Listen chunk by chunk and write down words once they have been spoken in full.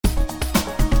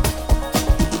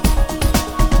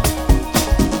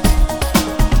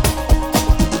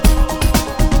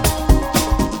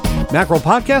Macworld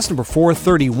Podcast number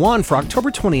 431 for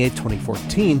October 28,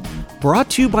 2014, brought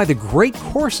to you by the great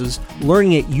courses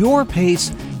learning at your pace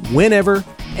whenever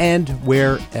and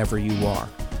wherever you are.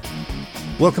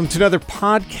 Welcome to another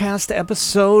podcast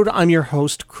episode. I'm your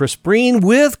host, Chris Breen,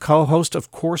 with co-host,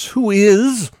 of course, who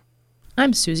is...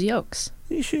 I'm Susie Oakes.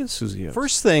 She is Susie Oakes.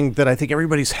 First thing that I think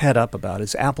everybody's head up about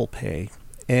is Apple Pay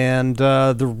and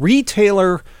the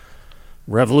retailer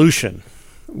revolution,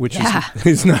 which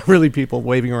is not really people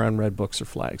waving around red books or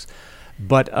flags,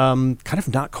 but kind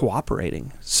of not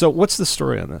cooperating. So what's the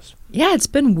story on this? Yeah, it's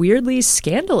been weirdly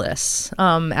scandalous.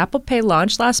 Apple Pay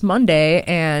launched last Monday,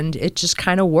 and it just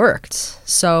kind of worked.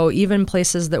 So even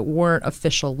places that weren't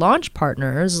official launch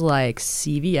partners, like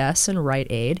CVS and Rite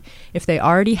Aid, if they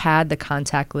already had the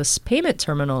contactless payment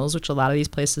terminals, which a lot of these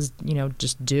places,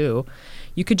 just do,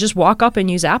 you could just walk up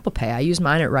and use Apple Pay. I used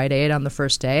mine at Rite Aid on the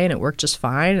first day, and it worked just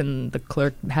fine. And the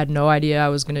clerk had no idea I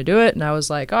was going to do it. And I was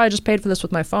like, oh, I just paid for this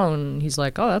with my phone. And he's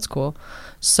like, oh, that's cool.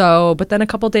 So, but then a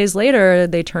couple days later,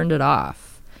 they turned it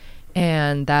off.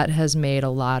 And that has made a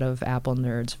lot of Apple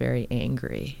nerds very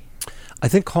angry. I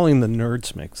think calling the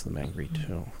nerds makes them angry,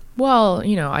 too. Well,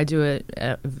 I do it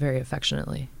very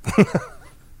affectionately. Okay.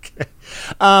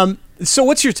 So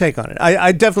what's your take on it?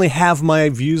 I definitely have my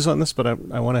views on this, but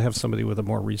I want to have somebody with a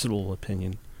more reasonable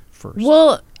opinion first.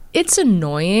 Well, it's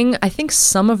annoying. I think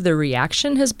some of the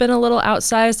reaction has been a little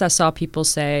outsized. I saw people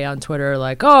say on Twitter,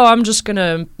 like, oh, I'm just going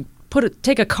to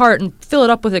take a cart and fill it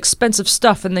up with expensive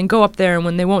stuff and then go up there, and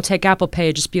when they won't take Apple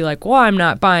Pay, just be like, well, I'm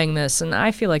not buying this. And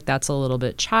I feel like that's a little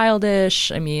bit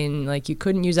childish. I mean, like, you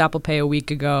couldn't use Apple Pay a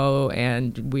week ago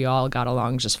and we all got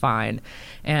along just fine.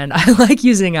 And I like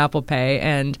using Apple Pay.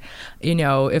 And,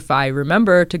 if I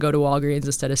remember to go to Walgreens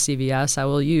instead of CVS, I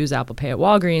will use Apple Pay at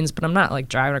Walgreens, but I'm not like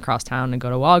driving across town to go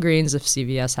to Walgreens if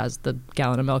CVS has the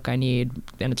gallon of milk I need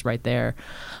and it's right there.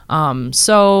 But I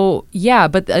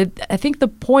think the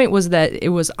point was that it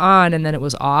was on and then it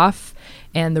was off.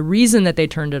 And the reason that they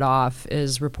turned it off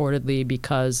is reportedly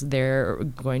because they're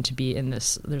going to be in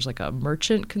there's like a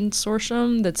merchant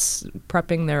consortium that's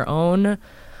prepping their own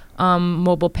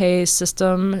mobile pay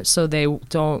system. So they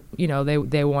don't,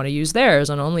 they want to use theirs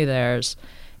and only theirs.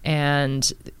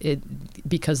 And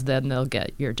because then they'll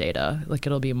get your data. Like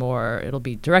it'll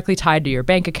be directly tied to your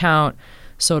bank account.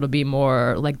 So it'll be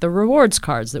more like the rewards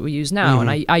cards that we use now. Mm-hmm.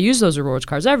 And I use those rewards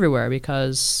cards everywhere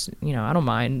because, I don't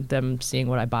mind them seeing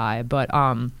what I buy. But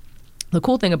the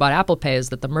cool thing about Apple Pay is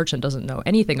that the merchant doesn't know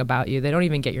anything about you. They don't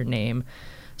even get your name.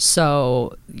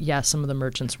 So, yeah, some of the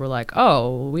merchants were like,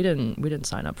 oh, we didn't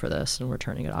sign up for this and we're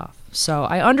turning it off. So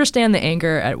I understand the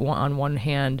anger on one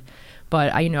hand,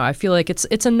 but I feel like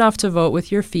it's enough to vote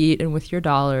with your feet and with your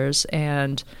dollars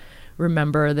and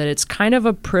remember that it's kind of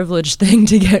a privileged thing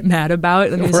to get mad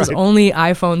about. I mean, this is only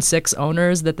iPhone 6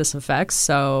 owners that this affects.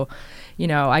 So,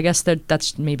 I guess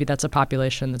that's a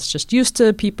population that's just used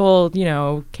to people,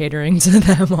 catering to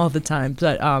them all the time.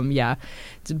 But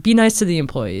be nice to the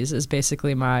employees is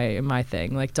basically my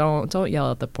thing. Like, don't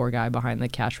yell at the poor guy behind the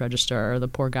cash register or the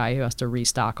poor guy who has to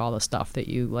restock all the stuff that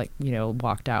you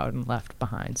walked out and left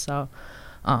behind. So,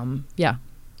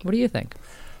 what do you think?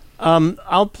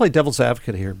 I'll play devil's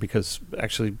advocate here because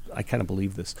actually I kind of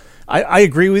believe this. I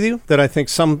agree with you that I think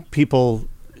some people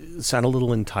sound a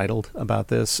little entitled about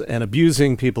this, and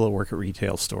abusing people that work at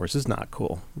retail stores is not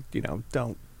cool.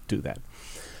 Don't do that.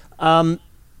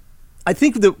 I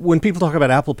think that when people talk about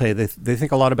Apple Pay, they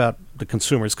think a lot about the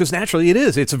consumers because naturally it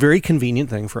is. It's a very convenient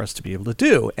thing for us to be able to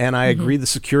do. And I agree the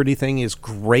security thing is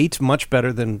great, much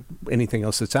better than anything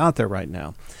else that's out there right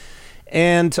now.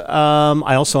 And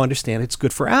I also understand it's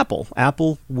good for Apple.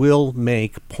 Apple will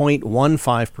make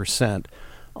 0.15%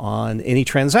 on any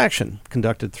transaction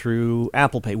conducted through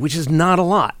Apple Pay, which is not a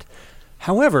lot.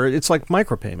 However, it's like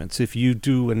micropayments. If you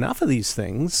do enough of these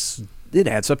things, it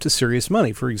adds up to serious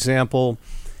money. For example,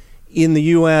 in the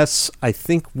U.S., I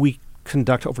think we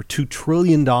conduct over $2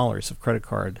 trillion of credit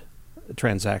card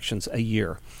transactions a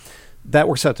year. That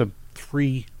works out to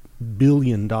 $3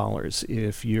 billion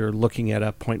if you're looking at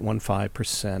a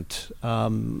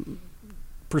 0.15%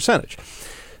 percentage.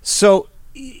 So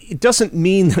it doesn't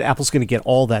mean that Apple's going to get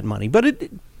all that money, but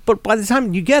by the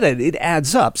time you get it, it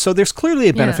adds up. So there's clearly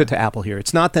a benefit to Apple here.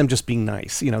 It's not them just being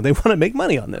nice. They want to make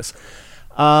money on this.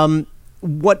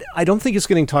 What I don't think is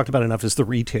getting talked about enough is the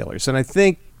retailers. And I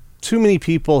think too many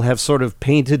people have sort of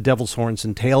painted devil's horns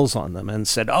and tails on them and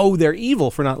said, oh, they're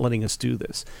evil for not letting us do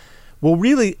this. Well,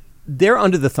 really, they're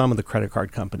under the thumb of the credit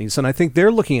card companies. And I think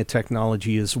they're looking at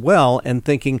technology as well and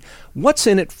thinking, what's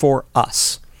in it for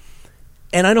us?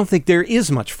 And I don't think there is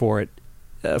much for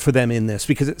them in this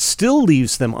because it still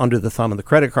leaves them under the thumb of the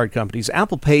credit card companies.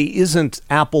 Apple Pay isn't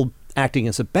Apple acting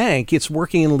as a bank, it's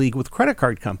working in league with credit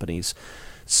card companies.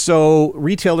 So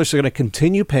retailers are going to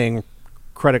continue paying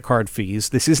credit card fees.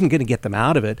 This isn't going to get them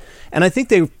out of it. And I think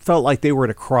they felt like they were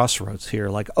at a crossroads here.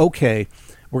 Like, okay,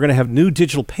 we're going to have new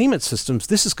digital payment systems.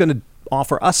 This is going to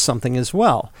offer us something as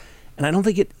well. And I don't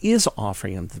think it is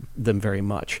offering them very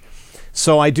much.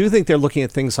 So I do think they're looking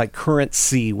at things like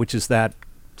Currency, which is that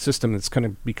system that's going to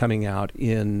be coming out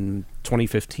in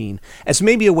 2015, as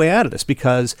maybe a way out of this,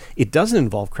 because it doesn't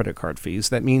involve credit card fees.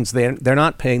 That means they're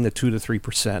not paying the 2 to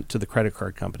 3% to the credit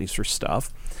card companies for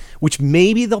stuff, which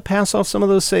maybe they'll pass off some of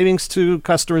those savings to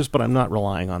customers, but I'm not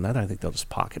relying on that. I think they'll just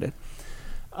pocket it.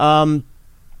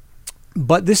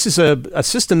 But this is a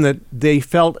system that they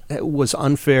felt was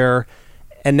unfair,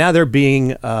 and now they're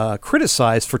being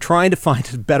criticized for trying to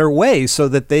find better ways so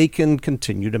that they can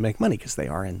continue to make money, because they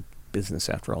are in business,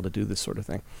 after all, to do this sort of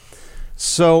thing.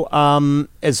 So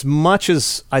as much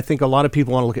as I think a lot of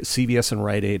people want to look at CVS and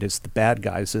Rite Aid as the bad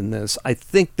guys in this, I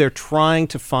think they're trying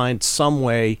to find some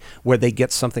way where they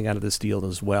get something out of this deal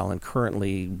as well. And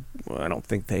currently, I don't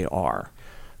think they are.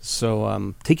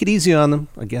 So take it easy on them.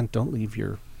 Again, don't leave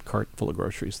your cart full of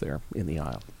groceries there in the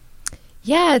aisle.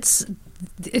 Yeah, it's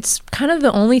kind of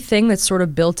the only thing that's sort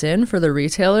of built in for the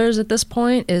retailers at this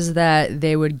point is that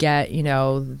they would get,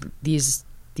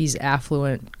 these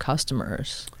affluent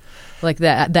customers. Like the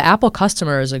Apple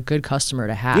customer is a good customer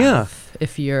to have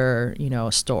if you're,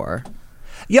 a store.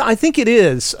 Yeah, I think it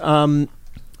is.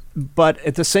 But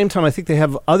at the same time, I think they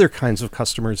have other kinds of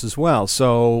customers as well.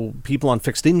 So people on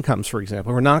fixed incomes, for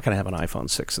example, are not going to have an iPhone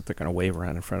 6 that they're going to wave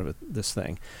around in front of this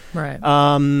thing. Right.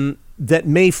 That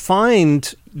may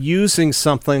find using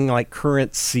something like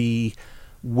Currency,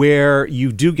 where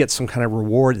you do get some kind of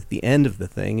reward at the end of the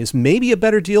thing, is maybe a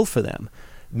better deal for them.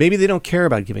 Maybe they don't care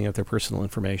about giving up their personal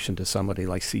information to somebody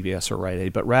like CVS or Rite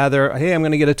Aid, but rather, hey, I'm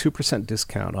going to get a 2%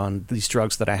 discount on these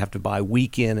drugs that I have to buy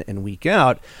week in and week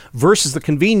out, versus the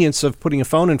convenience of putting a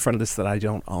phone in front of this that I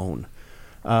don't own.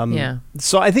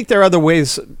 So I think there are other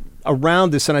ways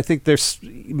around this, and I think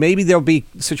maybe there'll be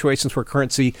situations where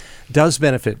Currency does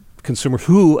benefit consumers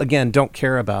who, again, don't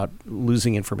care about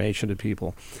losing information to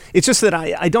people. It's just that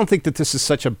I don't think that this is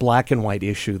such a black and white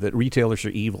issue that retailers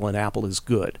are evil and Apple is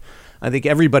good. I think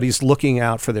everybody's looking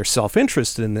out for their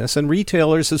self-interest in this, and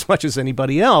retailers, as much as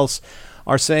anybody else,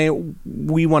 are saying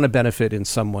we want to benefit in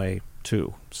some way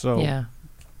too. So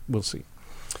we'll see.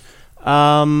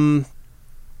 So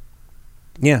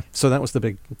that was the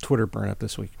big Twitter burn-up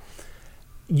this week.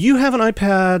 You have an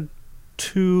iPad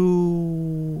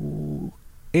 2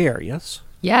 Air, yes?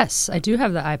 Yes, I do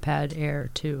have the iPad Air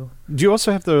 2. Do you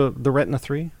also have the Retina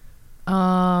 3?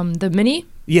 The Mini?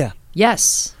 Yeah.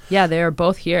 Yes. Yeah, they are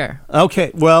both here.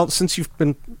 Okay. Well, since you've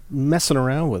been messing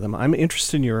around with them, I'm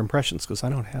interested in your impressions because I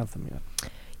don't have them yet.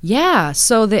 Yeah,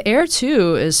 so the Air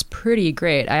 2 is pretty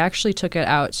great. I actually took it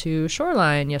out to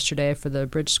Shoreline yesterday for the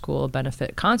Bridge School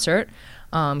benefit concert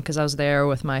because I was there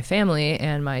with my family,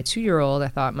 and my 2-year-old I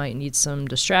thought might need some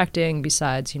distracting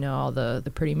besides, all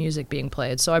the pretty music being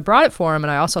played. So I brought it for him, and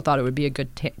I also thought it would be a good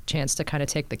chance to kind of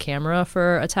take the camera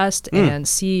for a test and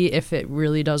see if it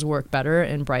really does work better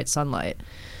in bright sunlight.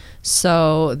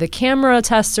 So the camera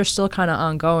tests are still kind of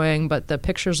ongoing, but the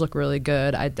pictures look really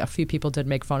good. A few people did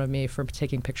make fun of me for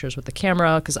taking pictures with the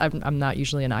camera because I'm not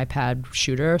usually an iPad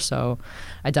shooter. So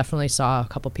I definitely saw a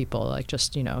couple people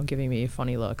just, giving me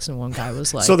funny looks. And one guy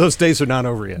was like... So those days are not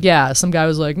over yet. Yeah. Some guy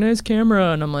was like, nice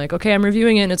camera. And I'm like, okay, I'm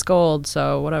reviewing it and it's gold.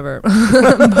 So whatever.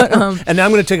 But, and now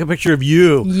I'm going to take a picture of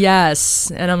you.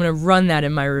 Yes. And I'm going to run that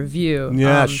in my review.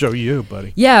 Yeah, show you,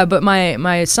 buddy. Yeah. But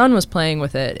my son was playing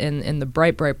with it in the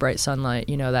bright sunlight,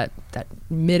 that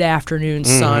mid-afternoon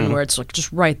sun where it's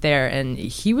just right there, and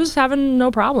he was having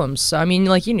no problems. So I mean,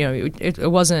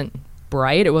 it wasn't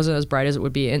bright. It wasn't as bright as it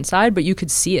would be inside, but you could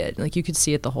see it. You could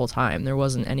see it the whole time. There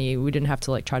wasn't we didn't have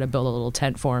to try to build a little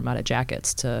tent for him out of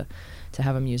jackets to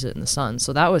have him use it in the sun.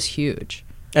 So that was huge.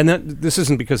 And this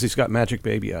isn't because he's got magic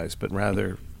baby eyes, but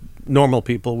rather normal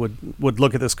people would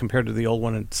look at this compared to the old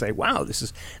one and say, wow, this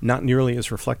is not nearly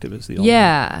as reflective as the old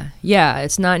one. Yeah,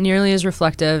 it's not nearly as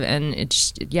reflective, and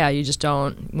you just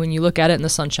don't, when you look at it in the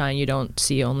sunshine, you don't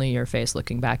see only your face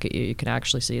looking back at you. You can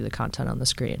actually see the content on the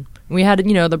screen. We had,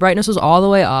 the brightness was all the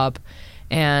way up,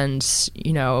 and,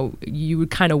 you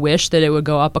would kind of wish that it would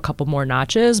go up a couple more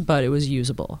notches, but it was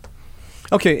usable.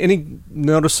 Okay, any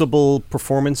noticeable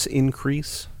performance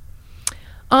increase?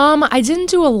 I didn't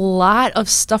do a lot of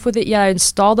stuff with it yet. I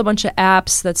installed a bunch of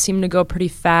apps that seemed to go pretty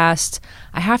fast.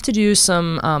 I have to do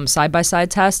some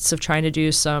side-by-side tests of trying to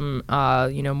do some,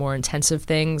 more intensive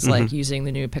things like using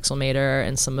the new Pixelmator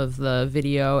and some of the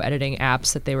video editing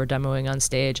apps that they were demoing on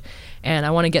stage. And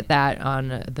I want to get that on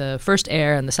the first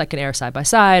Air and the second Air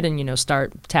side-by-side and,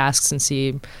 start tasks and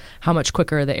see how much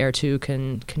quicker the Air 2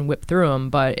 can whip through them.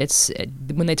 But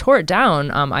when they tore it down,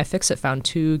 iFixit found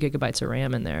 2 gigabytes of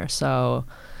RAM in there. So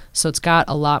it's got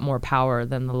a lot more power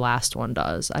than the last one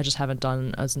does. I just haven't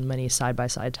done as many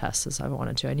side-by-side tests as I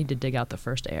wanted to. I need to dig out the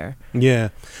first Air. Yeah.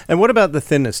 And what about the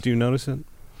thinness? Do you notice it?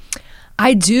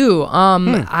 I do.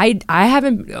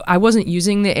 I wasn't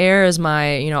using the Air as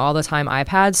my, all the time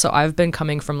iPad. So I've been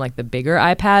coming from like the bigger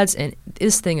iPads, and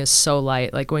this thing is so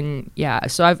light. Like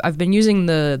so I've been using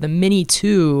the Mini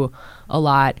 2 a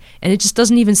lot, and it just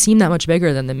doesn't even seem that much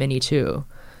bigger than the Mini 2.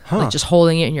 Like just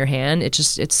holding it in your hand,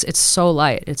 it's so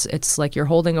light. It's like you're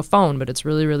holding a phone, but it's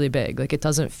really, really big. Like it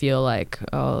doesn't feel like,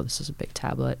 oh, this is a big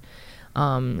tablet.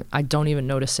 I don't even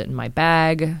notice it in my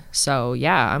bag. So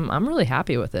yeah, I'm really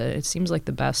happy with it. It seems like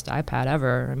the best iPad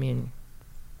ever. I mean,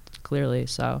 clearly.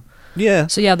 So yeah.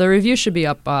 So yeah, the review should be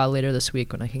up later this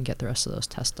week when I can get the rest of those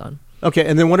tests done. Okay,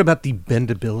 and then what about the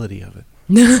bendability of it?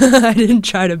 I didn't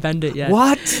try to bend it yet.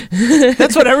 What?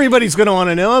 That's what everybody's going to want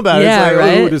to know about. Yeah, it's like,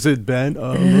 right? oh, does it bend?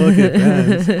 Oh, look, it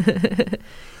bends.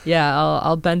 Yeah,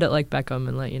 I'll bend it like Beckham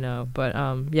and let you know. But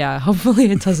yeah,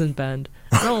 hopefully it doesn't bend.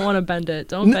 I don't want to bend it.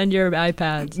 Don't bend your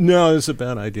iPads. No, it's a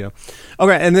bad idea.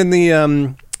 Okay, and then the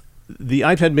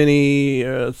iPad Mini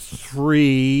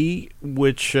 3,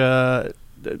 which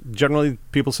generally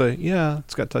people say, yeah,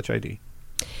 it's got Touch ID.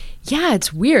 Yeah,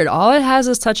 it's weird. All it has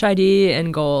is Touch ID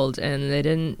and Gold, and they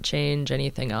didn't change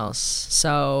anything else.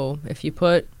 So if you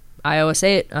put iOS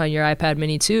 8 on your iPad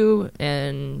Mini 2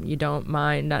 and you don't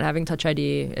mind not having Touch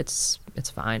ID, it's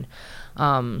fine.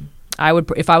 I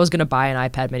would, if I was going to buy an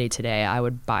iPad Mini today, I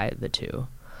would buy the 2.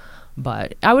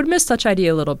 But I would miss Touch ID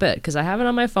a little bit because I have it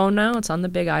on my phone now. It's on the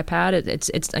big iPad.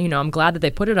 It's I'm glad that they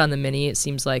put it on the Mini. It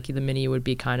seems like the Mini would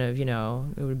be kind of,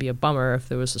 it would be a bummer if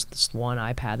there was just this one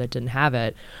iPad that didn't have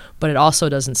it. But it also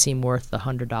doesn't seem worth the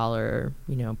 $100,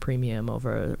 premium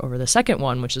over the second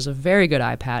one, which is a very good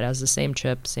iPad. It has the same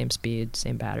chip, same speed,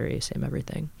 same battery, same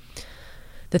everything.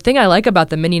 The thing I like about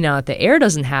the Mini now that the Air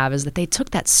doesn't have is that they took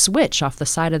that switch off the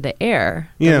side of the Air.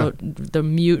 Yeah. The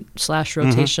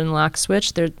mute/rotation lock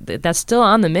switch. That's still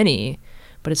on the Mini,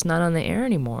 but it's not on the Air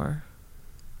anymore.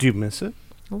 Do you miss it?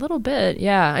 A little bit,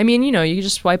 yeah. I mean, you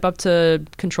just swipe up to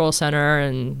Control Center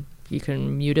and you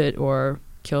can mute it or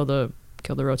kill the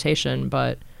rotation,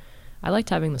 but I liked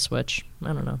having the switch.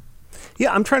 I don't know.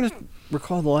 Yeah, I'm trying to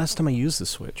recall the last time I used the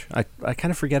switch. I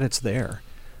kind of forget it's there.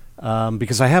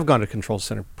 Because I have gone to Control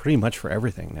Center pretty much for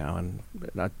everything now, and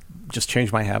I just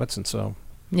changed my habits, and so...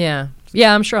 Yeah,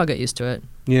 I'm sure I'll get used to it.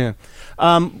 Yeah.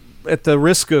 At the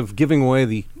risk of giving away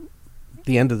the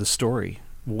end of the story,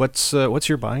 what's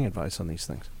your buying advice on these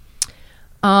things?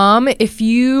 If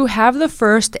you have the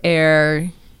first Air,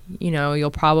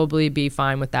 you'll probably be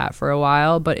fine with that for a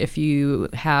while. But if you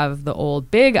have the old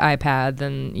big iPad,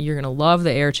 then you're going to love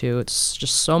the Air 2. It's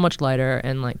just so much lighter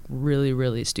and like really,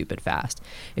 really stupid fast.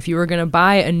 If you were going to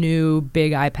buy a new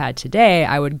big iPad today,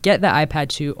 I would get the iPad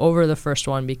 2 over the first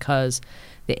one because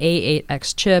the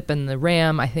A8X chip and the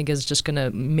RAM, I think, is just going to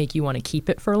make you want to keep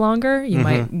it for longer. You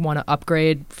might want to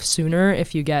upgrade sooner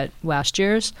if you get last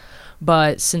year's.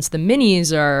 But since the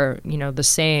Minis are, the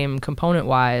same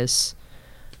component-wise,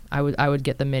 I would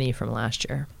get the Mini from last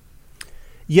year.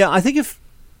 Yeah, I think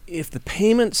if the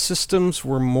payment systems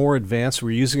were more advanced,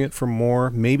 we're using it for more,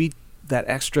 maybe that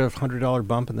extra $100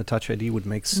 bump in the Touch ID would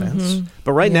make sense.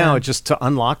 But right now, it just to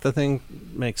unlock the thing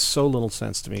makes so little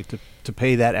sense to me to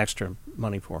pay that extra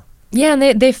money for. Yeah,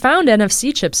 and they found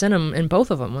NFC chips in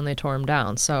both of them when they tore them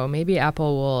down. So maybe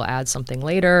Apple will add something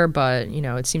later, but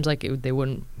it seems like they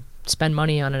wouldn't spend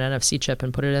money on an NFC chip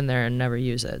and put it in there and never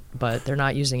use it. But they're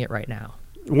not using it right now.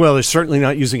 Well, they're certainly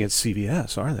not using it at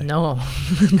CVS, are they? No,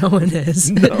 no one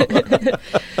is. No.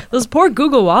 Those poor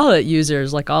Google Wallet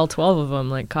users, like all 12 of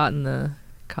them, like caught in the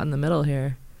middle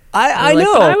here. I know.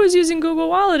 know. I was using Google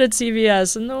Wallet at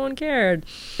CVS, and no one cared.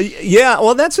 Yeah,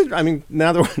 well, that's it. I mean,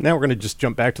 now we're going to just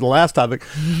jump back to the last topic,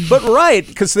 but right,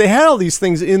 because they had all these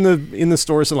things in the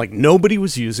stores, and like nobody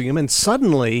was using them, and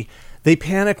suddenly they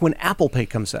panic when Apple Pay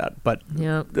comes out, but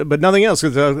nothing else.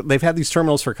 Because they've had these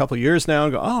terminals for a couple of years now,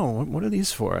 and go, oh, what are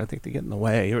these for? I think they get in the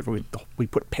way. We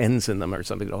put pens in them or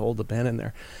something to hold the pen in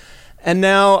there. And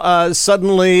now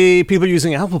suddenly people are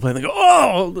using Apple Pay, and they go,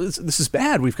 oh, this is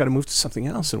bad. We've got to move to something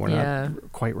else, and we're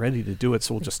not quite ready to do it,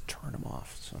 so we'll just turn them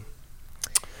off. So.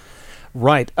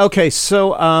 Right. Okay.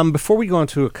 So before we go on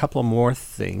to a couple more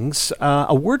things,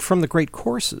 a word from the great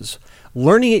courses.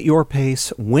 Learning at your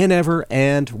pace, whenever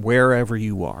and wherever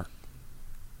you are.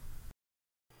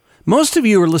 Most of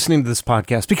you are listening to this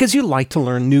podcast because you like to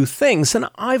learn new things, and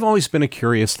I've always been a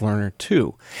curious learner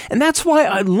too. And that's why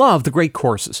I love the great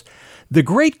courses. The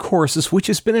Great Courses, which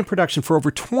has been in production for over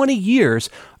 20 years,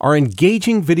 are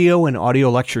engaging video and audio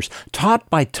lectures taught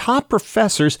by top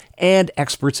professors and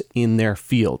experts in their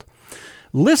field.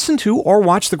 Listen to or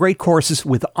watch the Great Courses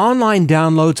with online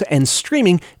downloads and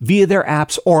streaming via their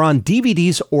apps or on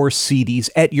DVDs or CDs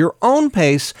at your own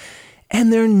pace,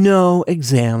 and there are no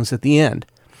exams at the end.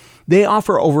 They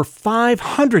offer over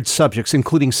 500 subjects,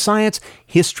 including science,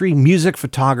 history, music,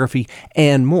 photography,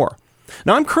 and more.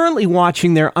 Now, I'm currently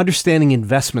watching their Understanding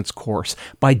Investments course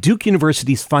by Duke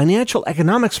University's financial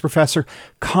economics professor,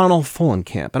 Connell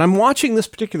Fullenkamp. And I'm watching this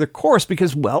particular course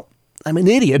because, well, I'm an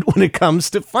idiot when it comes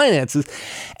to finances,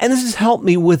 and this has helped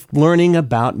me with learning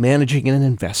about managing and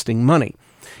investing money.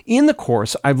 In the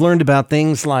course, I've learned about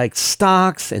things like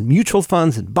stocks and mutual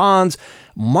funds and bonds,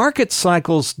 market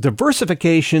cycles,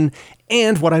 diversification,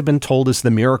 and what I've been told is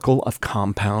the miracle of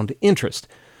compound interest.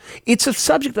 It's a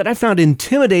subject that I found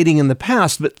intimidating in the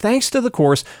past, but thanks to the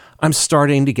course, I'm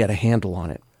starting to get a handle on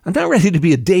it. I'm not ready to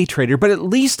be a day trader, but at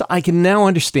least I can now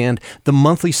understand the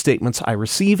monthly statements I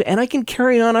receive, and I can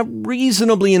carry on a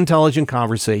reasonably intelligent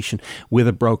conversation with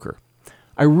a broker.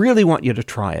 I really want you to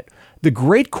try it. The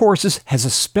Great Courses has a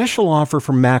special offer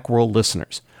for Macworld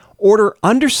listeners. Order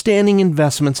Understanding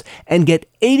Investments and get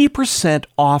 80%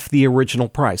 off the original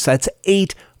price. That's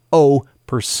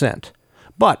 80%.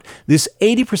 But this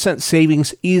 80%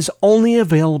 savings is only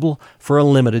available for a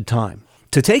limited time.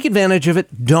 To take advantage of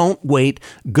it, don't wait.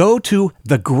 Go to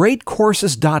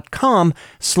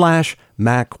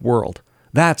thegreatcourses.com/Macworld.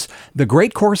 That's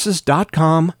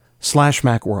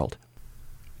thegreatcourses.com/Macworld.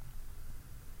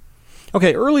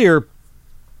 Okay, earlier,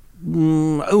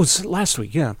 it was last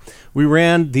week, we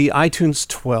ran the iTunes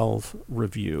 12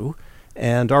 review,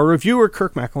 and our reviewer,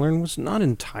 Kirk McElern, was not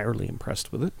entirely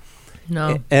impressed with it.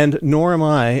 No. And nor am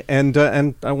I, and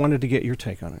I wanted to get your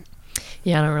take on it.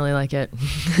 Yeah, I don't really like it.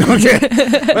 Okay.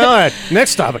 Well, all right.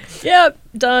 Next topic. Yep,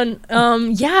 done.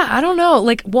 I don't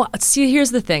know. See,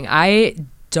 here's the thing. I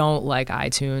don't like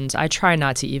iTunes. I try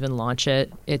not to even launch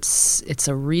it. It's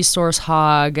a resource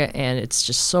hog, and it's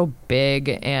just so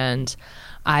big, and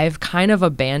I've kind of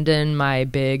abandoned my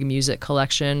big music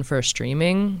collection for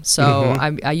streaming. So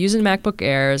I use a MacBook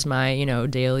Air as my,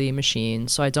 daily machine,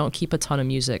 so I don't keep a ton of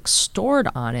music stored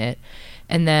on it.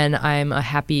 And then I'm a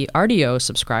happy Rdio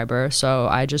subscriber, so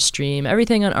I just stream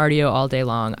everything on Rdio all day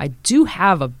long. I do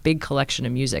have a big collection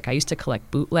of music. I used to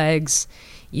collect bootlegs,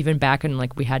 even back in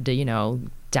we had to,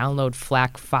 download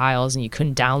FLAC files, and you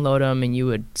couldn't download them, and you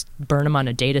would burn them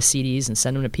onto data CDs and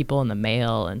send them to people in the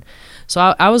mail. And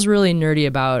so I was really nerdy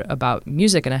about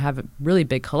music, and I have a really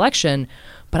big collection,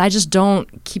 but I just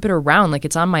don't keep it around.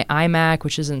 It's on my iMac,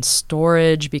 which is in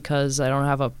storage because I don't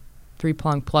have a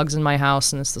 3-prong plugs in my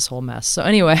house, and it's this whole mess. So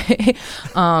anyway,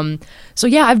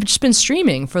 I've just been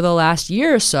streaming for the last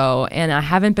year or so, and I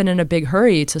haven't been in a big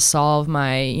hurry to solve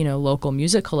my, local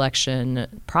music collection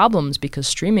problems because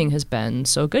streaming has been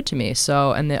so good to me.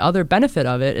 So, and the other benefit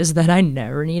of it is that I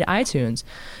never need iTunes.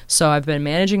 So I've been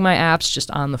managing my apps just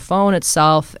on the phone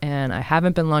itself, and I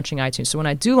haven't been launching iTunes. So when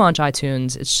I do launch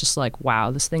iTunes, it's just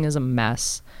wow, this thing is a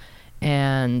mess.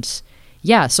 And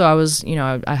yeah, so I was,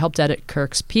 I helped edit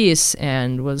Kirk's piece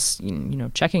and was,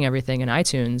 checking everything in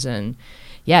iTunes. And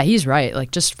yeah, he's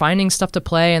right. Just finding stuff to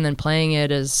play and then playing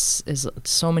it is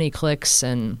so many clicks.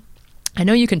 And I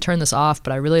know you can turn this off,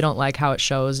 but I really don't like how it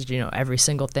shows, every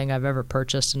single thing I've ever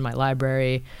purchased in my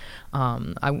library.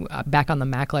 Back on the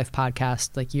Mac Life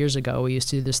podcast, years ago, we used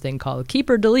to do this thing called Keep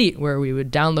or Delete, where we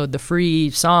would download the free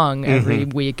song every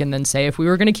week and then say if we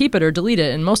were going to keep it or delete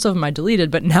it. And most of them I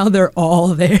deleted, but now they're all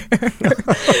there.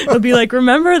 It'll be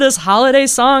remember this holiday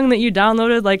song that you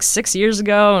downloaded 6 years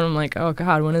ago? And I'm oh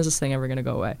God, when is this thing ever going to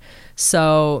go away?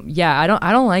 So yeah, I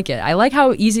don't like it. I like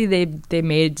how easy they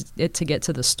made it to get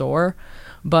to the store.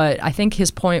 But I think his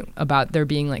point about there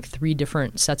being 3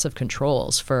 different sets of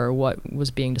controls for what was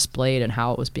being displayed and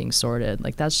how it was being sorted,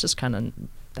 that's kind of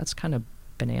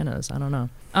bananas. I don't know.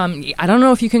 I don't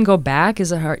know if you can go back.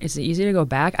 Is it hard? Is it easy to go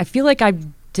back? I feel like I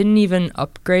didn't even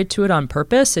upgrade to it on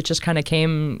purpose. It just kind of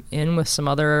came in with some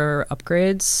other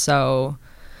upgrades. So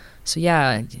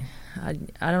yeah, I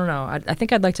don't know. I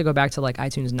think I'd like to go back to like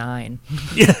iTunes 9.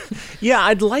 Yeah,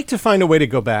 I'd like to find a way to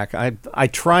go back. I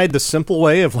tried the simple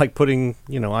way of like putting,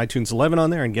 iTunes 11 on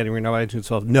there and getting rid of iTunes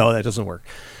 12. No, that doesn't work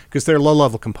because there are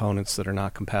low-level components that are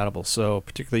not compatible. So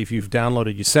particularly if you've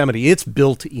downloaded Yosemite, it's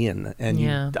built in,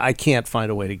 and I can't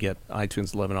find a way to get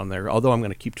iTunes 11 on there, although I'm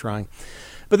going to keep trying.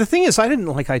 But the thing is, I didn't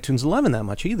like iTunes 11 that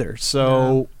much either.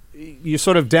 So you're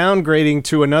sort of downgrading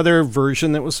to another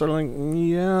version that was sort of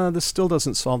like, this still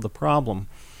doesn't solve the problem.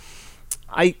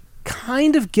 I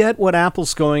kind of get what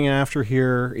Apple's going after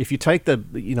here. If you take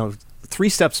the, 3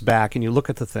 steps back and you look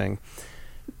at the thing,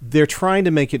 they're trying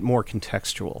to make it more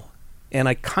contextual. And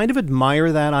I kind of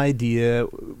admire that idea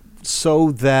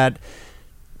so that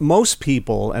most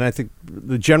people, and I think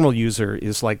the general user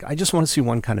is like, I just want to see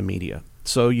one kind of media.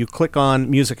 So you click on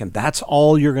music, and that's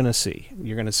all you're going to see.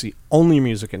 You're going to see only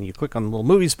music, and you click on the little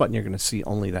movies button, you're going to see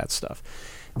only that stuff.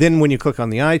 Then when you click on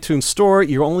the iTunes Store,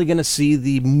 you're only going to see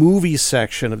the movies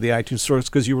section of the iTunes Store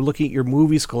because you were looking at your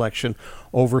movies collection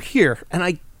over here. And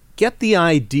I get the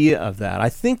idea of that. I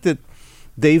think that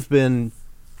they've been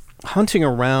hunting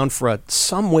around for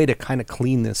some way to kind of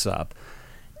clean this up.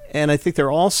 And I think they're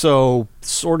also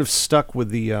sort of stuck with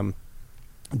the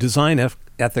design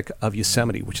ethic of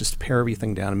Yosemite, which is to pare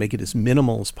everything down and make it as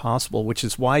minimal as possible, which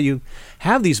is why you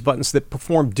have these buttons that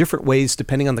perform different ways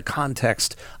depending on the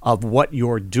context of what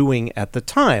you're doing at the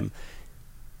time.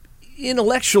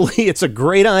 Intellectually, it's a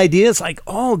great idea. It's like,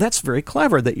 oh, that's very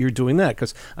clever that you're doing that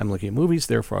because I'm looking at movies,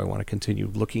 therefore I want to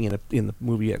continue looking in the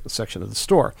movie section of the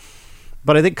store.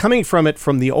 But I think coming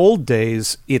from the old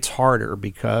days, it's harder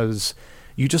because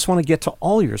you just want to get to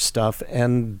all your stuff,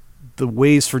 and the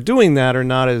ways for doing that are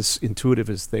not as intuitive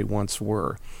as they once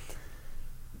were.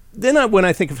 Then when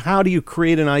I think of how do you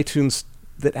create an iTunes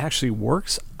that actually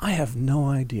works, I have no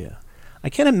idea. I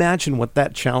can't imagine what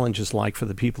that challenge is like for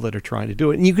the people that are trying to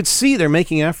do it. And you could see they're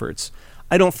making efforts.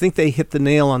 I don't think they hit the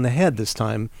nail on the head this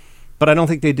time, but I don't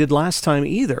think they did last time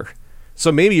either.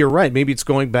 So maybe you're right. Maybe it's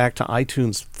going back to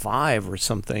iTunes 5 or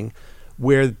something,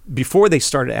 where before they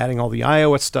started adding all the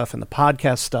iOS stuff and the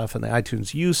podcast stuff and the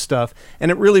iTunes U stuff,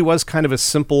 and it really was kind of a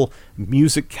simple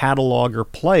music catalog or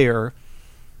player,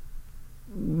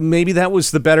 maybe that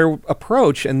was the better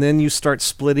approach, and then you start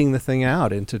splitting the thing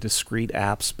out into discrete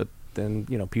apps, but then,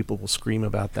 people will scream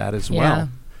about that as well.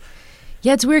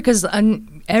 Yeah, it's weird because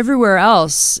everywhere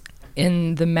else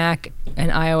in the Mac and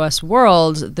iOS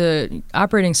world, the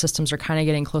operating systems are kind of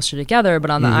getting closer together. But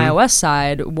on the iOS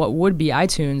side, what would be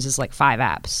iTunes is like 5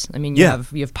 apps. I mean, you have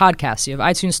podcasts, you have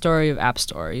iTunes Store, you have App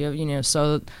Store, you have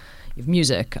so you have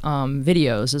music,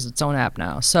 videos is its own app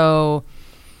now. So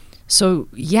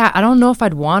yeah, I don't know if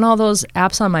I'd want all those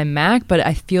apps on my Mac, but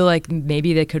I feel like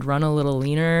maybe they could run a little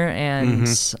leaner, and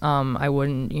I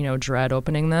wouldn't, dread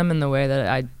opening them in the way that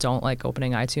I don't like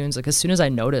opening iTunes. Like as soon as I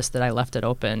noticed that I left it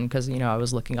open because I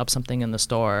was looking up something in the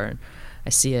store, and I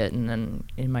see it, and then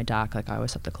in my dock, like I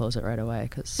always have to close it right away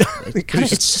because it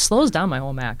just slows down my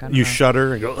whole Mac. I don't know.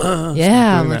 Shudder and go,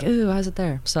 yeah, I'm like, ooh, why is it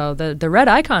there? So the red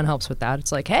icon helps with that.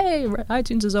 It's like, hey,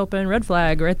 iTunes is open, red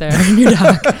flag right there in your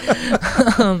dock.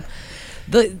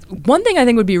 The one thing I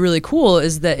think would be really cool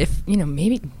is that if,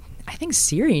 maybe I think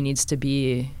Siri needs to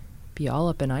be all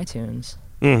up in iTunes.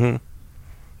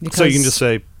 Mm-hmm. So you can just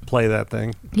say, play that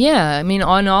thing. Yeah. I mean,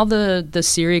 on all the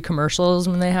Siri commercials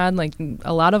when they had, like,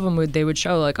 a lot of them they would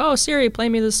show, like, oh, Siri, play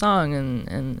me this song,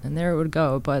 and there it would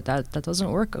go. But that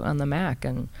doesn't work on the Mac.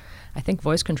 And I think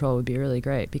voice control would be really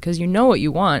great because you know what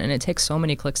you want, and it takes so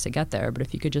many clicks to get there. But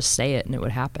if you could just say it and it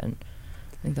would happen,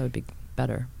 I think that would be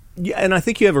better. Yeah, and I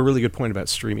think you have a really good point about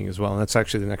streaming as well, and that's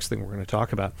actually the next thing we're going to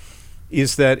talk about,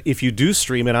 is that if you do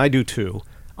stream, and I do too,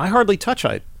 I hardly touch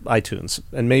iTunes,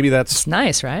 and maybe that's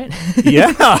nice, right?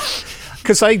 Yeah,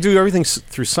 because I do everything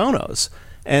through Sonos,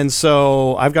 and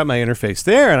so I've got my interface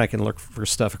there, and I can look for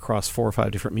stuff across 4 or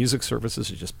 5 different music services.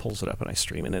 It just pulls it up, and I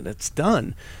stream it, and it's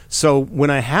done. So when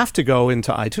I have to go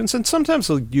into iTunes, and sometimes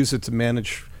I'll use it to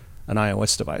manage an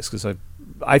iOS device, because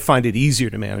I find it easier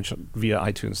to manage via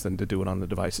iTunes than to do it on the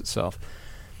device itself.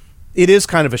 It is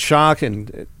kind of a shock,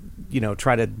 and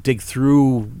try to dig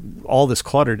through all this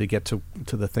clutter to get to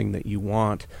the thing that you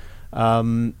want.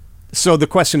 So the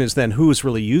question is then, who is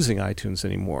really using iTunes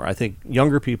anymore? I think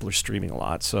younger people are streaming a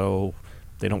lot, so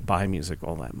they don't buy music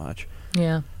all that much.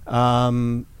 Yeah.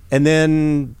 And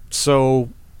then so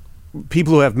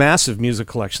people who have massive music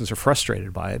collections are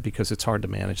frustrated by it because it's hard to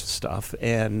manage the stuff,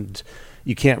 and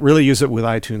you can't really use it with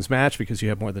iTunes Match because you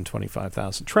have more than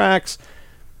 25,000 tracks.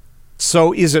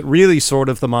 So is it really sort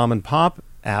of the mom and pop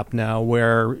app now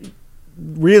where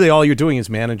really all you're doing is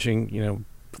managing,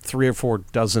 3 or 4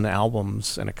 dozen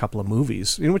albums and a couple of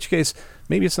movies, in which case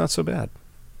maybe it's not so bad.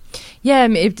 Yeah, I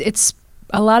mean, it's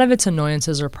a lot of its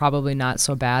annoyances are probably not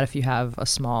so bad if you have a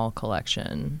small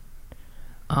collection.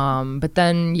 But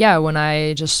then, yeah, when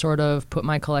I just sort of put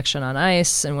my collection on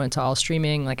ice and went to all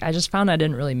streaming, like I just found I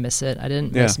didn't really miss it. I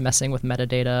didn't miss messing with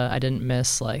metadata. I didn't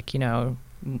miss like,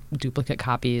 duplicate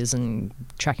copies and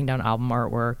tracking down album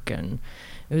artwork. And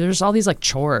there's all these like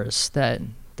chores that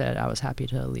I was happy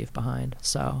to leave behind.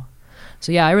 So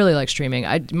yeah, I really like streaming.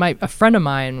 A friend of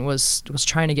mine was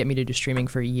trying to get me to do streaming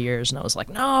for years, and I was like,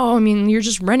 no, I mean, you're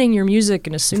just renting your music,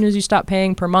 and as soon as you stop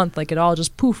paying per month, like it all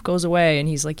just poof goes away. And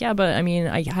he's like, yeah, but I mean,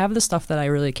 I have the stuff that I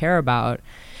really care about,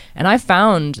 and I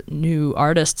found new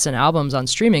artists and albums on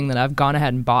streaming that I've gone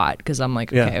ahead and bought because I'm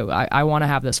like, okay, I want to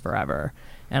have this forever,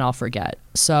 and I'll forget.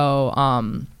 So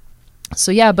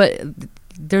yeah, but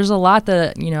there's a lot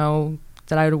that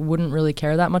that I wouldn't really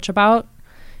care that much about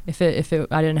if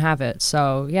I didn't have it.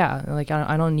 So yeah, like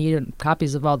I don't need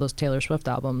copies of all those Taylor Swift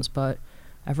albums, but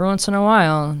every once in a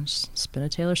while, just spin a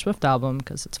Taylor Swift album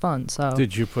because it's fun. So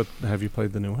have you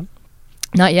played the new one?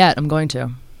 Not yet. I'm going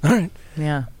to. All right.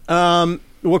 Yeah. Well,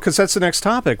 because that's the next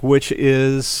topic, which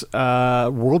is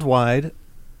worldwide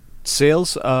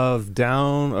sales of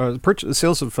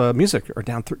sales of music are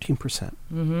down 13%.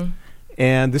 Mm-hmm.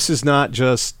 And this is not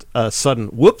just a sudden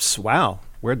whoops, wow.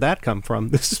 Where'd that come from?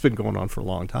 This has been going on for a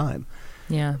long time.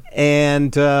 Yeah.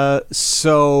 And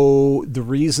so the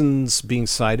reasons being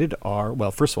cited are,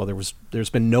 well, first of all, there's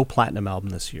been no platinum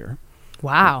album this year.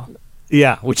 Wow.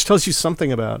 Yeah, which tells you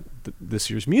something about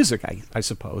this year's music, I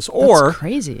suppose. That's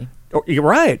crazy. You're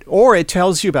right. Or it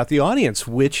tells you about the audience,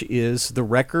 which is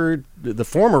the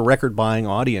former record-buying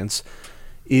audience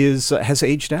has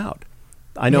aged out.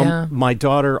 I know my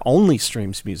daughter only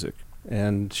streams music,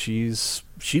 and she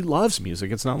loves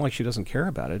music. It's not like she doesn't care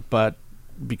about it, but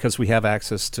because we have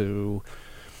access to,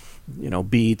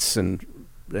 Beats and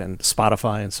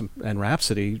Spotify and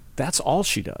Rhapsody, that's all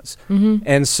she does. Mm-hmm.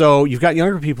 And so you've got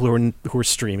younger people who are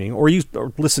streaming or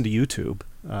listen to YouTube,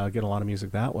 get a lot of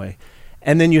music that way.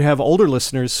 And then you have older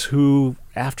listeners who,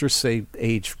 after say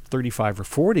age 35 or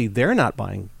 40, they're not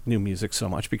buying new music so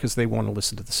much because they want to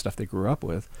listen to the stuff they grew up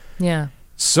with. Yeah.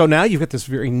 So now you've got this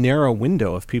very narrow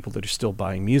window of people that are still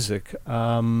buying music.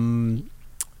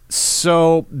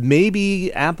 So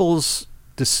maybe Apple's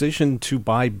decision to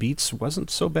buy Beats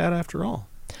wasn't so bad after all.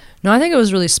 No, I think it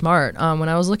was really smart. When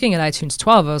I was looking at iTunes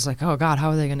 12, I was like, oh, God, how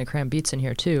are they going to cram Beats in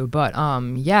here too? But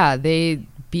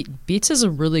Beats is a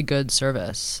really good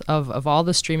service. Of all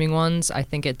the streaming ones, I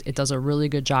think it does a really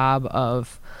good job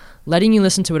of letting you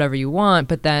listen to whatever you want.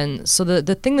 But then, so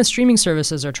the thing the streaming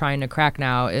services are trying to crack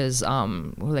now is,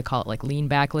 what do they call it, like lean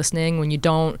back listening, when you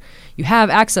have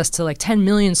access to like 10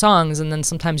 million songs, and then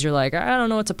sometimes you're like, I don't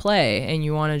know what to play, and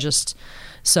you want to just...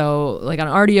 So like on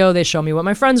Rdio, they show me what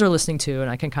my friends are listening to, and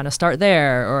I can kind of start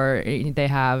there. Or they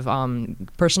have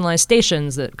personalized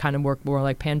stations that kind of work more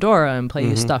like Pandora and play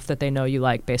you stuff that they know you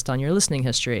like based on your listening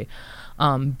history.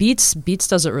 Beats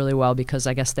does it really well because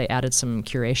I guess they added some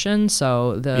curation.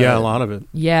 So a lot of it.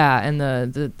 Yeah, and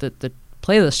the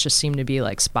playlists just seem to be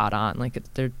like spot on. Like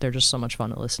they're just so much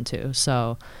fun to listen to.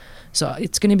 So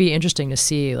it's going to be interesting to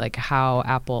see like how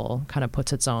Apple kind of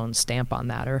puts its own stamp on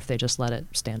that, or if they just let it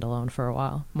stand alone for a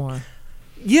while more.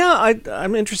 Yeah,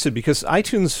 I'm interested because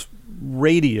iTunes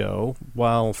Radio,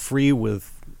 while free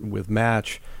with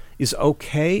Match, is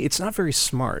okay. It's not very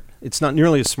smart. It's not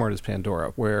nearly as smart as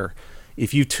Pandora, where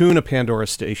if you tune a Pandora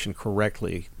station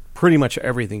correctly, pretty much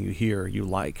everything you hear you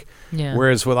like. Yeah.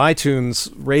 Whereas with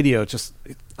iTunes Radio, just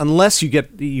unless you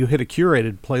hit a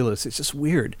curated playlist, it's just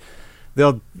weird.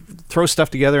 They'll throw stuff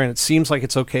together and it seems like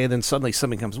it's okay, then suddenly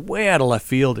something comes way out of left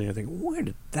field and you think, where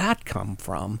did that come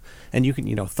from? And you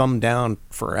can, thumb down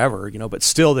forever, but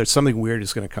still there's something weird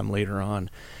is going to come later on.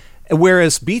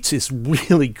 Whereas Beats is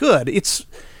really good. Its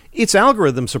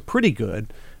algorithms are pretty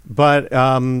good, but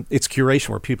it's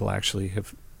curation where people actually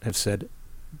have said,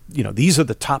 these are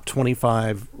the top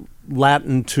 25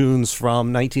 Latin tunes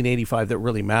from 1985 that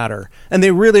really matter. And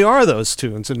they really are those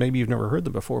tunes, and maybe you've never heard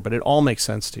them before, but it all makes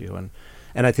sense to you.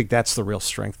 And I think that's the real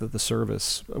strength of the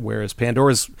service, whereas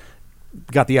Pandora's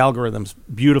got the algorithms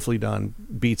beautifully done.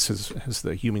 Beats has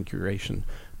the human curation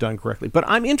done correctly. But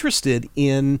I'm interested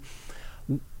in...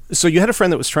 So you had a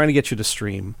friend that was trying to get you to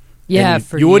stream. Yeah,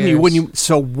 for years.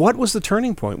 So what was the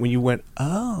turning point when you went,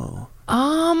 oh...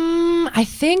 I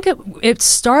think it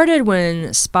started when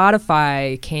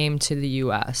Spotify came to the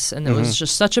U.S. and it was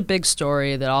just such a big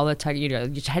story that all the tech, you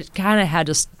kind of had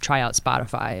to try out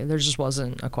Spotify. There just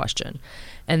wasn't a question.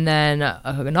 And then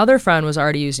another friend was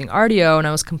already using Rdio, and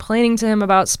I was complaining to him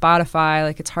about Spotify.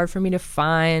 Like, it's hard for me to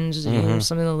find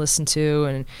something to listen to,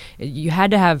 and you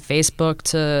had to have Facebook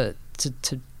to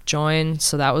join,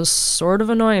 so that was sort of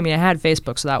annoying. I mean, I had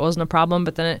Facebook, so that wasn't a problem,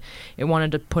 but then it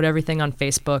wanted to put everything on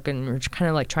Facebook, and we we're kind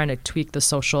of like trying to tweak the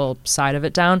social side of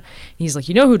it down. He's like,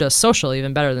 you know who does social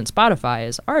even better than Spotify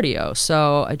is Rdio.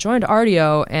 So I joined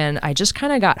Rdio, and I just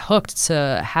kind of got hooked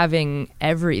to having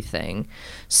everything.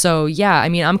 So yeah, I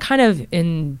mean, I'm kind of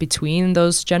in between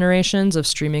those generations of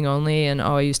streaming only and,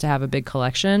 I used to have a big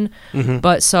collection.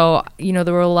 But so,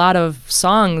 there were a lot of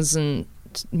songs and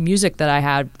music that I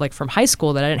had like from high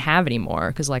school that I didn't have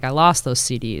anymore because like I lost those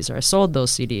CDs or I sold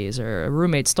those CDs or a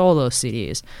roommate stole those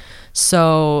CDs.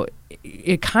 So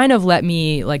it kind of let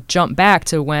me like jump back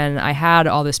to when I had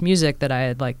all this music that I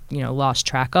had like, lost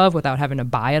track of without having to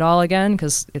buy it all again,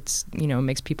 because it's,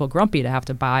 makes people grumpy to have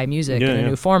to buy music in a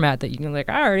new format that you can like,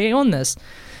 I already own this.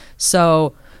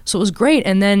 So it was great.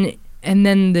 And then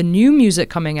the new music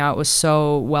coming out was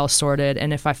so well sorted.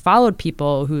 And if I followed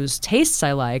people whose tastes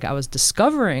I like, I was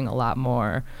discovering a lot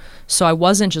more. So I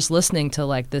wasn't just listening to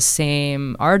like the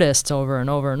same artists over and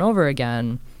over and over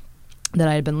again that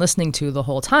I had been listening to the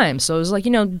whole time. So it was like,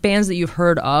 bands that you've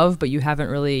heard of, but you haven't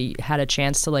really had a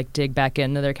chance to like dig back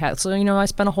into their cat. So, I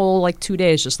spent a whole like 2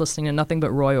 days just listening to nothing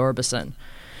but Roy Orbison.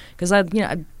 Because I've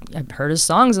heard his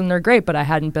songs and they're great, but I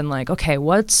hadn't been like, okay,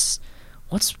 what's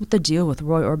the deal with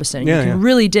Roy Orbison? You can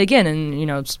really dig in, and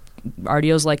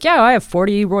Rdio's like, yeah, I have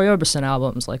 40 Roy Orbison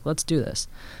albums. Like, let's do this.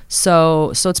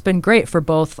 So it's been great for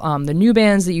both the new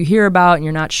bands that you hear about and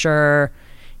you're not sure,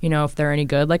 if they're any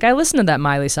good. Like I listened to that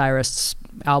Miley Cyrus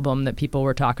album that people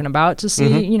were talking about to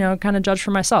see, kind of judge for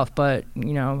myself. But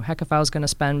heck, if I was going to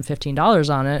spend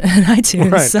 $15 on it in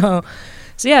iTunes, right.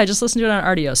 So yeah, I just listened to it on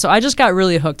Rdio. So I just got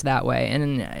really hooked that way,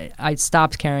 and I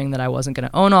stopped caring that I wasn't going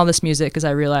to own all this music because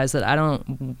I realized that I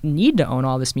don't need to own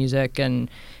all this music. And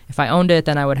if I owned it,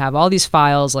 then I would have all these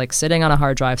files like sitting on a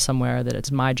hard drive somewhere that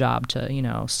it's my job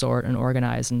to, sort and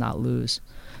organize and not lose.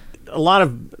 A lot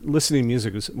of listening to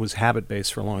music was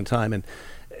habit-based for a long time,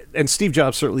 and Steve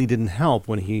Jobs certainly didn't help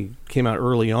when he came out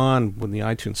early on when the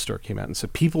iTunes Store came out and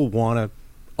said people want to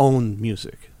own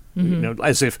music.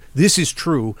 As if this is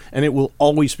true and it will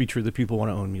always be true that people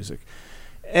want to own music.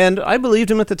 And I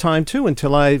believed him at the time too,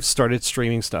 until I started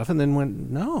streaming stuff and then went,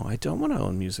 no, I don't want to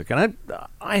own music. And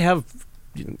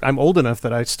I'm old enough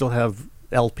that I still have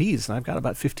LPs, and I've got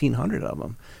about 1,500 of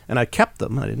them, and I kept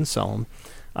them. I didn't sell them.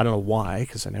 I don't know why,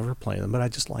 because I never play them, but I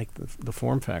just like the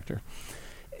form factor.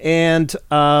 And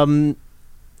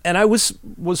I was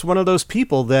one of those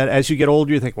people that as you get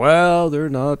older, you think, well, they're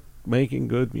not making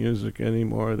good music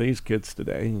anymore. These kids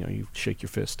today, you shake your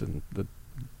fist in the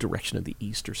direction of the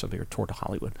East or something, or toward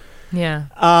Hollywood. Yeah.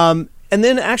 And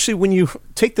then actually when you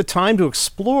take the time to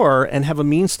explore and have a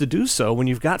means to do so, when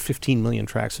you've got 15 million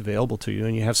tracks available to you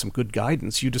and you have some good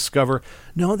guidance, you discover,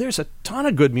 no, there's a ton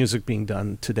of good music being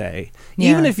done today. Yeah.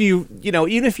 Even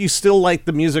if you still like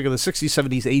the music of the 60s,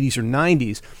 70s, 80s, or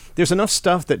 90s, there's enough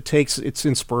stuff that takes its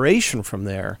inspiration from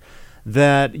there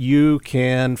that you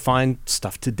can find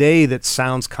stuff today that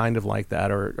sounds kind of like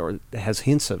that or has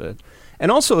hints of it.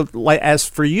 And also, like as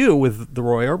for you with the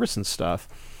Roy Orbison stuff,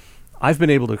 I've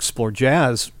been able to explore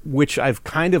jazz, which I've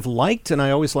kind of liked, and I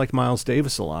always liked Miles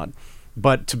Davis a lot.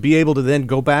 But to be able to then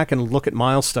go back and look at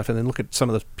Miles' stuff and then look at some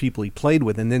of the people he played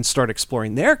with and then start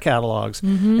exploring their catalogs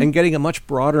and getting a much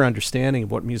broader understanding of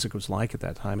what music was like at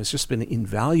that time has just been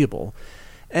invaluable.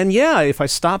 And yeah, if I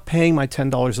stop paying my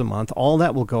 $10 a month, all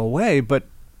that will go away. But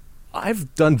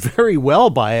I've done very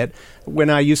well by it when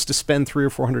I used to spend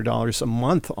 $300 or $400 a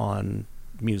month on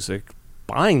music,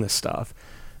 buying the stuff.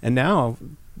 And now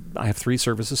I have 3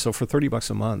 services, so for $30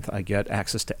 a month, I get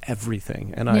access to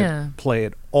everything, and I play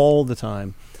it all the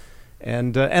time.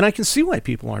 And I can see why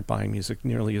people aren't buying music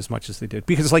nearly as much as they did,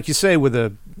 because, like you say, with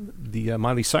the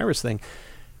Miley Cyrus thing,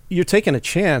 you're taking a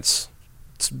chance,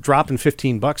 dropping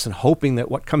 $15 and hoping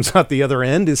that what comes out the other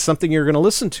end is something you're going to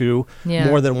listen to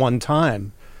more than one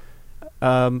time.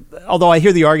 Although I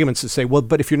hear the arguments that say, well,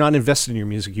 but if you're not invested in your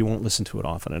music, you won't listen to it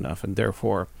often enough, and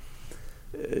therefore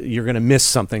you're going to miss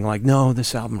something like, no,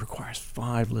 this album requires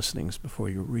 5 listenings before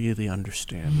you really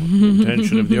understand what the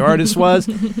intention of the artist was.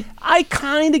 I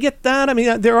kind of get that. I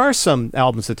mean, there are some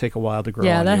albums that take a while to grow on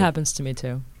Yeah, that you. happens to me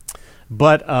too.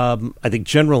 But I think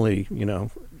generally, 1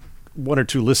 or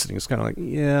 2 listenings, kind of like,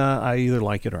 yeah, I either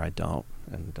like it or I don't.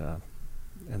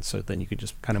 And so then you could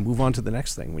just kind of move on to the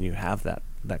next thing when you have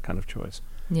that kind of choice.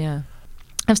 Yeah.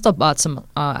 I've still bought some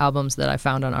albums that I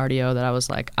found on Rdio that I was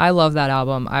like, I love that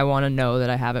album. I want to know that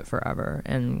I have it forever,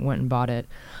 and went and bought it.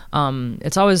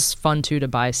 It's always fun, too, to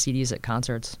buy CDs at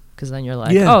concerts, because then you're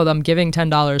like, oh, I'm giving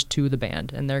 $10 to the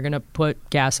band, and they're going to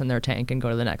put gas in their tank and go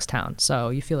to the next town. So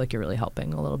you feel like you're really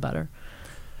helping a little better.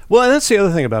 Well, and that's the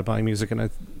other thing about buying music,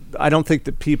 and I don't think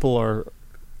that people are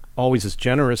always as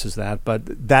generous as that,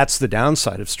 but that's the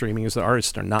downside of streaming, is that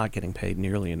artists are not getting paid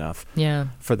nearly enough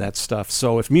for that stuff.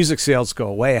 So if music sales go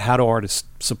away, how do artists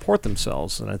support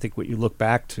themselves? And I think what you look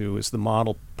back to is the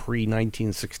model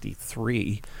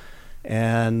pre-1963,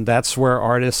 and that's where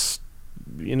artists,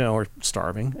 are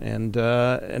starving and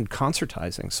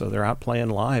concertizing. So they're out playing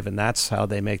live, and that's how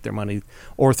they make their money,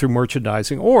 or through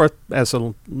merchandising, or as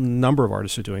a number of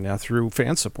artists are doing now, through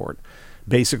fan support.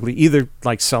 Basically, either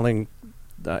like selling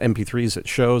MP3s at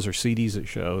shows or CDs at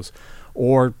shows,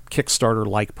 or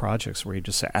Kickstarter-like projects where you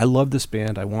just say, I love this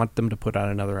band, I want them to put out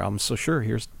another album, so sure,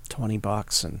 here's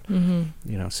 $20 and,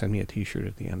 send me a T-shirt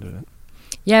at the end of it.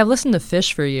 Yeah, I've listened to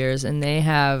Phish for years, and they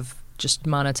have just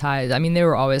monetized. I mean, they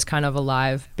were always kind of a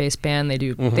live-based band. They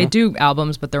do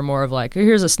albums, but they're more of like,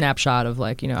 here's a snapshot of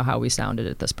like, how we sounded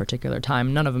at this particular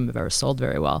time. None of them have ever sold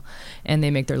very well, and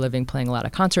they make their living playing a lot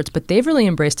of concerts. But they've really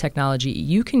embraced technology.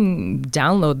 You can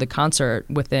download the concert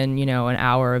within, an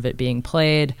hour of it being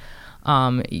played.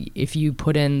 If you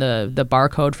put in the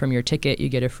barcode from your ticket, you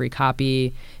get a free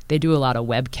copy. They do a lot of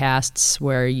webcasts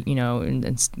where,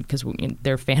 because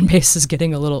their fan base is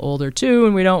getting a little older too,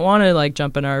 and we don't want to like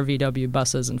jump in our VW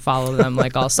buses and follow them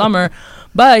like all summer.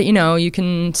 But, you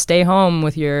can stay home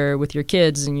with your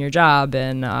kids and your job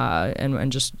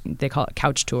and just, they call it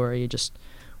couch tour. You just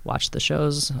watch the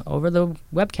shows over the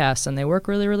webcast, and they work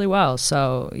really, really well.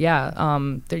 So yeah,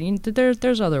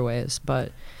 there's other ways,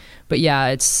 but yeah,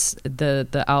 it's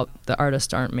the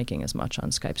artists aren't making as much on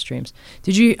Skype streams.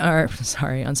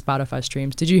 On Spotify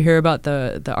streams. Did you hear about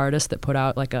the artist that put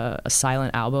out like a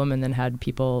silent album and then had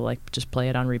people like just play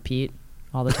it on repeat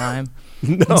all the time?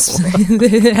 No.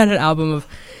 They had an album of,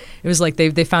 it was like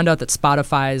they found out that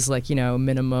Spotify's like,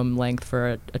 minimum length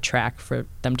for a track for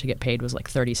them to get paid was like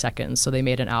 30 seconds. So they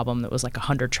made an album that was like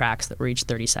 100 tracks that were each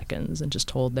 30 seconds and just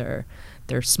told their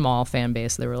small fan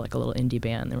base, they were like a little indie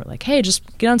band. They were like, hey,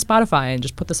 just get on Spotify and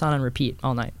just put this on repeat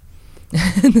all night.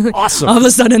 Awesome. All of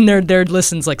a sudden their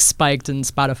listens like spiked, and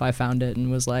Spotify found it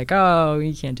and was like, oh,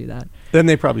 you can't do that. Then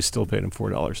they probably still paid him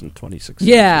 $4.26.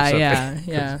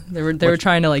 Yeah. They were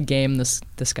trying to like game the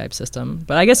Skype system.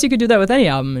 But I guess you could do that with any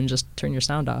album and just turn your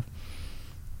sound off.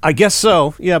 I guess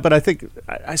so. Yeah, but I think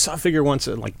I saw a figure once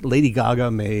that like Lady Gaga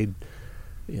made,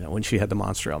 when she had the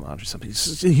Monster album out or something.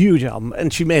 It's a huge album,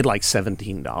 and she made like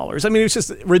 $17. I mean, it was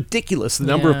just ridiculous, the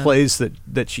number of plays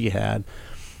that she had.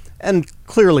 And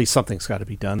clearly something's got to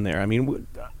be done there. I mean,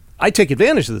 I take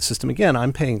advantage of the system. Again,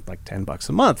 I'm paying like $10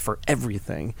 a month for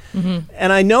everything. Mm-hmm.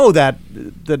 And I know that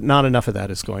not enough of that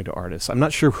is going to artists. I'm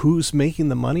not sure who's making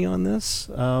the money on this,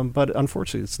 but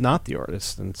unfortunately it's not the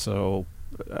artists. And so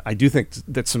I do think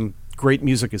that some great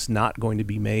music is not going to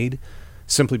be made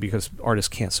simply because artists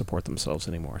can't support themselves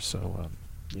anymore. So,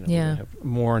 we have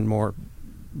more and more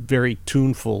very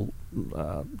tuneful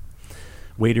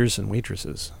waiters and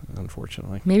waitresses,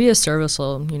 unfortunately. Maybe a service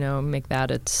will, make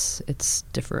that its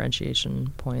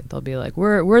differentiation point. They'll be like,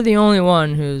 we're the only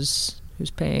one who's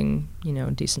paying,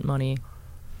 decent money.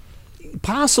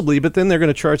 Possibly, but then they're going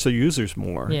to charge their users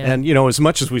more. Yeah. And, as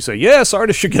much as we say, yes,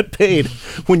 artists should get paid,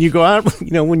 when you go out,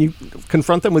 when you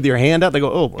confront them with your hand out, they go,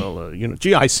 oh, well,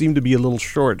 gee, I seem to be a little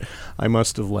short. I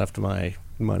must have left my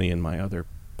money in my other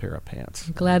pair of pants.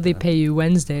 Glad they pay you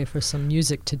Wednesday for some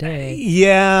music today.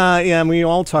 Yeah, and we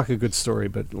all talk a good story,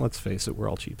 but let's face it, we're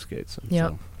all cheapskates.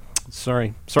 Yeah.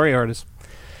 So, sorry, artists.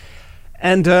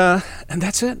 And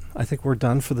that's it. I think we're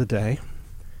done for the day.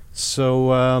 So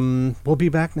we'll be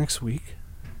back next week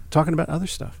talking about other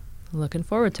stuff. Looking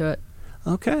forward to it.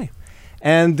 Okay.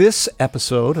 And this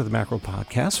episode of the Macworld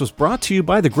Podcast was brought to you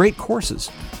by The Great Courses,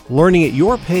 learning at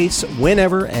your pace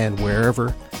whenever and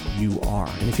wherever you are.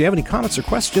 And if you have any comments or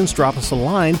questions, drop us a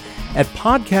line at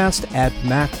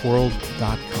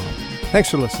podcast@macworld.com. Thanks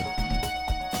for listening.